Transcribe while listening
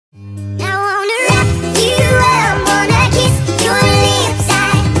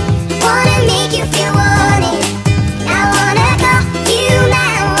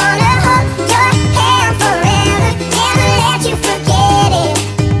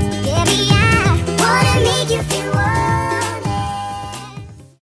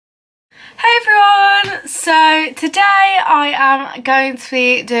today I am going to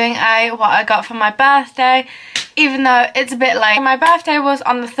be doing a what I got for my birthday, even though it's a bit late. My birthday was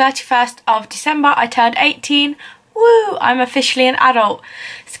on the 31st of December. I turned 18. Woo! I'm officially an adult.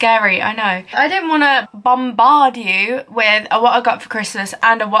 Scary, I know. I didn't want to bombard you with a what I got for Christmas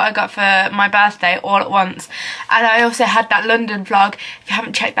and a what I got for my birthday all at once. And I also had that London vlog. If you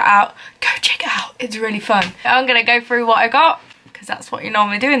haven't checked that out, go check it out. It's really fun. I'm going to go through what I got, because that's what you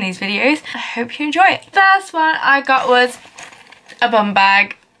normally do in these videos. I hope you enjoy it. First one I got was a bum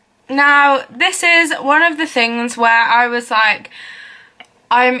bag. Now, this is one of the things where I was like,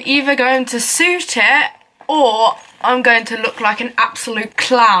 I'm either going to suit it or I'm going to look like an absolute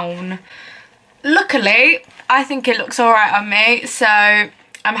clown. Luckily, I think it looks alright on me, so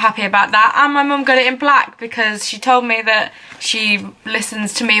I'm happy about that. And my mum got it in black because she told me that she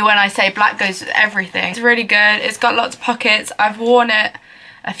listens to me when I say black goes with everything. It's really good. It's got lots of pockets. I've worn it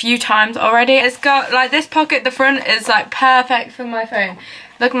a few times already. It's got like this pocket at the front is like perfect for my phone.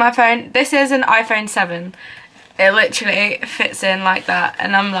 Look at my phone. This is an iPhone 7. It literally fits in like that,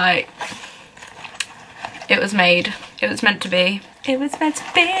 and I'm like, it was made. It was meant to be. It was meant to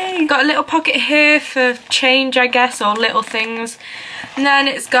be. Got a little pocket here for change, I guess, or little things. And then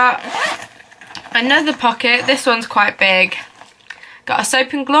it's got another pocket. This one's quite big. Got a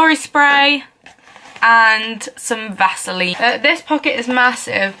Soap and Glory spray and some Vaseline. This pocket is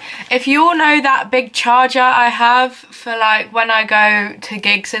massive. If you all know that big charger I have for like when I go to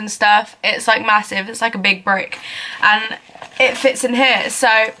gigs and stuff, it's like massive. It's like a big brick. And it fits in here. So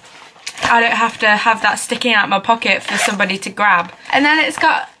I don't have to have that sticking out my pocket for somebody to grab. And then it's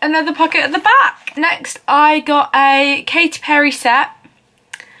got another pocket at the back. Next, I got a Katy Perry set.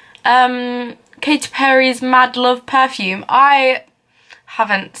 Katy Perry's Mad Love perfume. I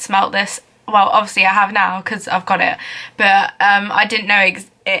haven't smelt this. Well, obviously I have now because I've got it. But I didn't know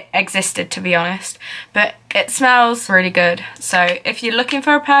it existed, to be honest. But it smells really good. So if you're looking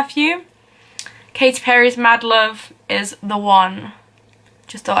for a perfume, Katy Perry's Mad Love is the one.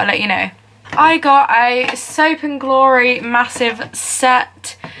 Just thought I'd let you know. I got a Soap and Glory massive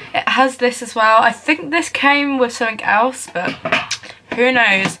set. It has this as well. I think this came with something else, but who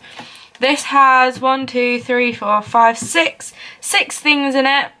knows. This has 1, 2, 3, 4, 5, 6 things in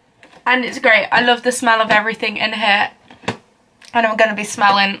it, and it's great. I love the smell of everything in here, and I'm going to be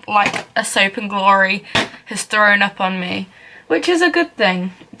smelling like a Soap and Glory has thrown up on me, which is a good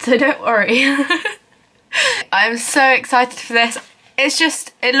thing, so don't worry. I'm so excited for this. It's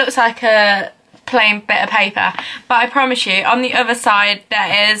just, it looks like a plain bit of paper, but I promise you, on the other side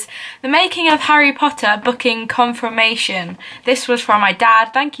there is the making of Harry Potter booking confirmation. This was from my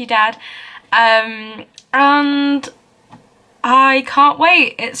dad. Thank you, Dad. And I can't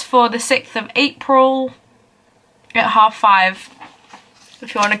wait. It's for the 6th of April at 5:30.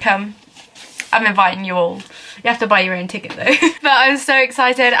 If you want to come, I'm inviting you all. You have to buy your own ticket though. But I'm so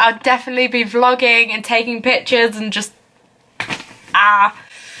excited. I'll definitely be vlogging and taking pictures and just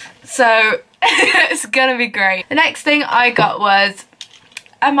so it's gonna be great. The next thing I got was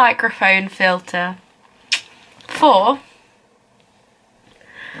a microphone filter for,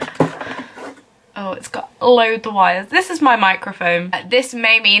 oh, it's got loads of wires. This is my microphone. This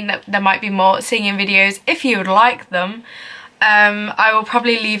may mean that there might be more singing videos if you would like them. I will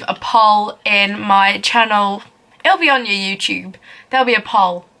probably leave a poll in my channel. It'll be on your YouTube. There'll be a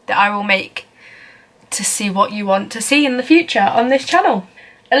poll that I will make to see what you want to see in the future on this channel.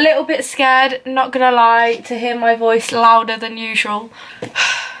 A little bit scared, not gonna lie, to hear my voice louder than usual.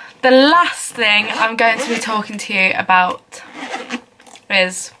 The last thing I'm going to be talking to you about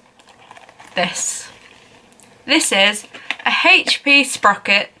is this. This is a HP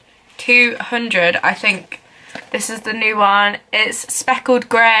Sprocket 200, I think. This is the new one. It's speckled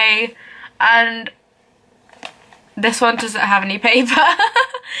grey, and this one doesn't have any paper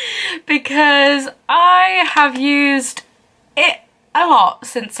because I have used it a lot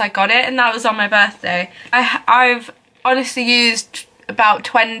since I got it, and that was on my birthday. I've honestly used about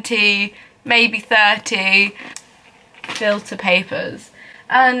 20, maybe 30 filter papers,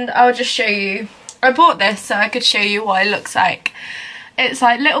 and I'll just show you. I bought this so I could show you what it looks like. It's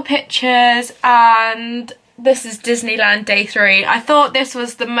like little pictures, and this is Disneyland Day 3. I thought this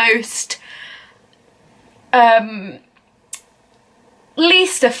was the most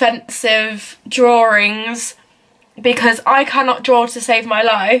least offensive drawings because I cannot draw to save my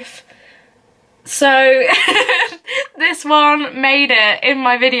life. So this one made it in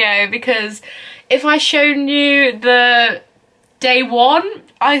my video, because if I shown you the day 1,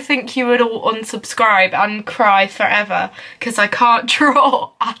 I think you would all unsubscribe and cry forever because I can't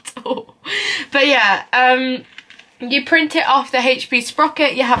draw at all. But yeah, You print it off the HP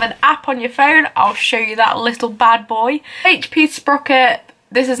Sprocket. You have an app on your phone. I'll show you that little bad boy. HP Sprocket,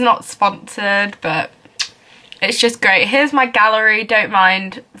 this is not sponsored, but it's just great. Here's my gallery. Don't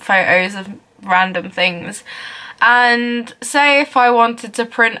mind photos of random things. And say if I wanted to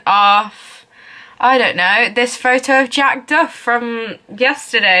print off, I don't know, this photo of Jack Duff from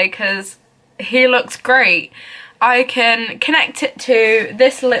yesterday because he looks great. I can connect it to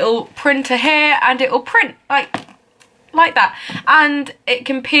this little printer here and it will print like that, and it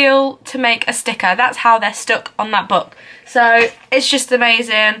can peel to make a sticker. That's how they're stuck on that book. So it's just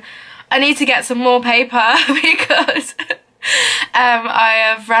amazing. I need to get some more paper because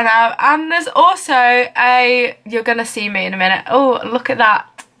I have run out. And there's also a, you're gonna see me in a minute. Oh, look at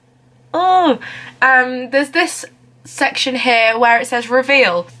that. Oh, there's this section here where it says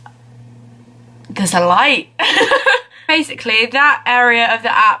reveal. There's a light. Basically, that area of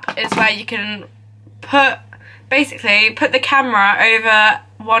the app is where you can put the camera over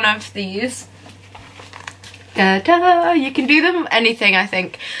one of these. You can do them anything, I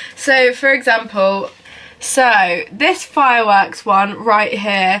think. So for example, so this fireworks one right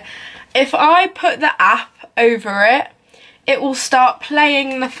here, if I put the app over it, it will start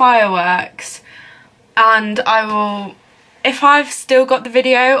playing the fireworks, and I will, if I've still got the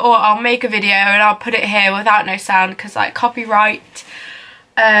video, or I'll make a video and I'll put it here without no sound because like copyright.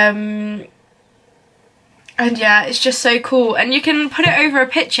 And yeah, it's just so cool. And you can put it over a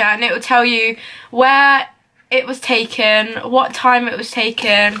picture and it will tell you where it was taken, what time it was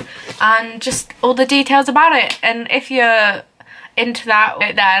taken, and just all the details about it. And if you're into that,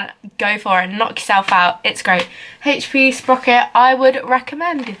 then go for it, knock yourself out. It's great. HP Sprocket, I would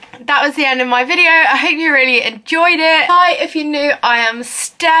recommend. That was the end of my video. I hope you really enjoyed it. Hi, if you're new, I am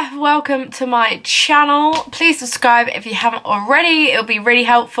Steph. Welcome to my channel. Please subscribe if you haven't already. It'll be really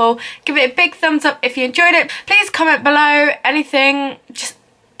helpful. Give it a big thumbs up if you enjoyed it. Please comment below anything, just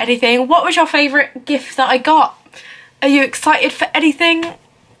anything. What was your favourite gift that I got? Are you excited for anything?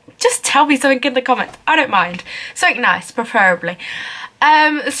 Just tell me something in the comments. I don't mind. Something nice, preferably.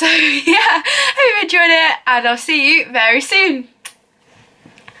 So yeah, hope you enjoyed it, and I'll see you very soon.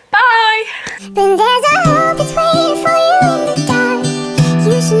 Bye! Then there's a hope that's waiting for you.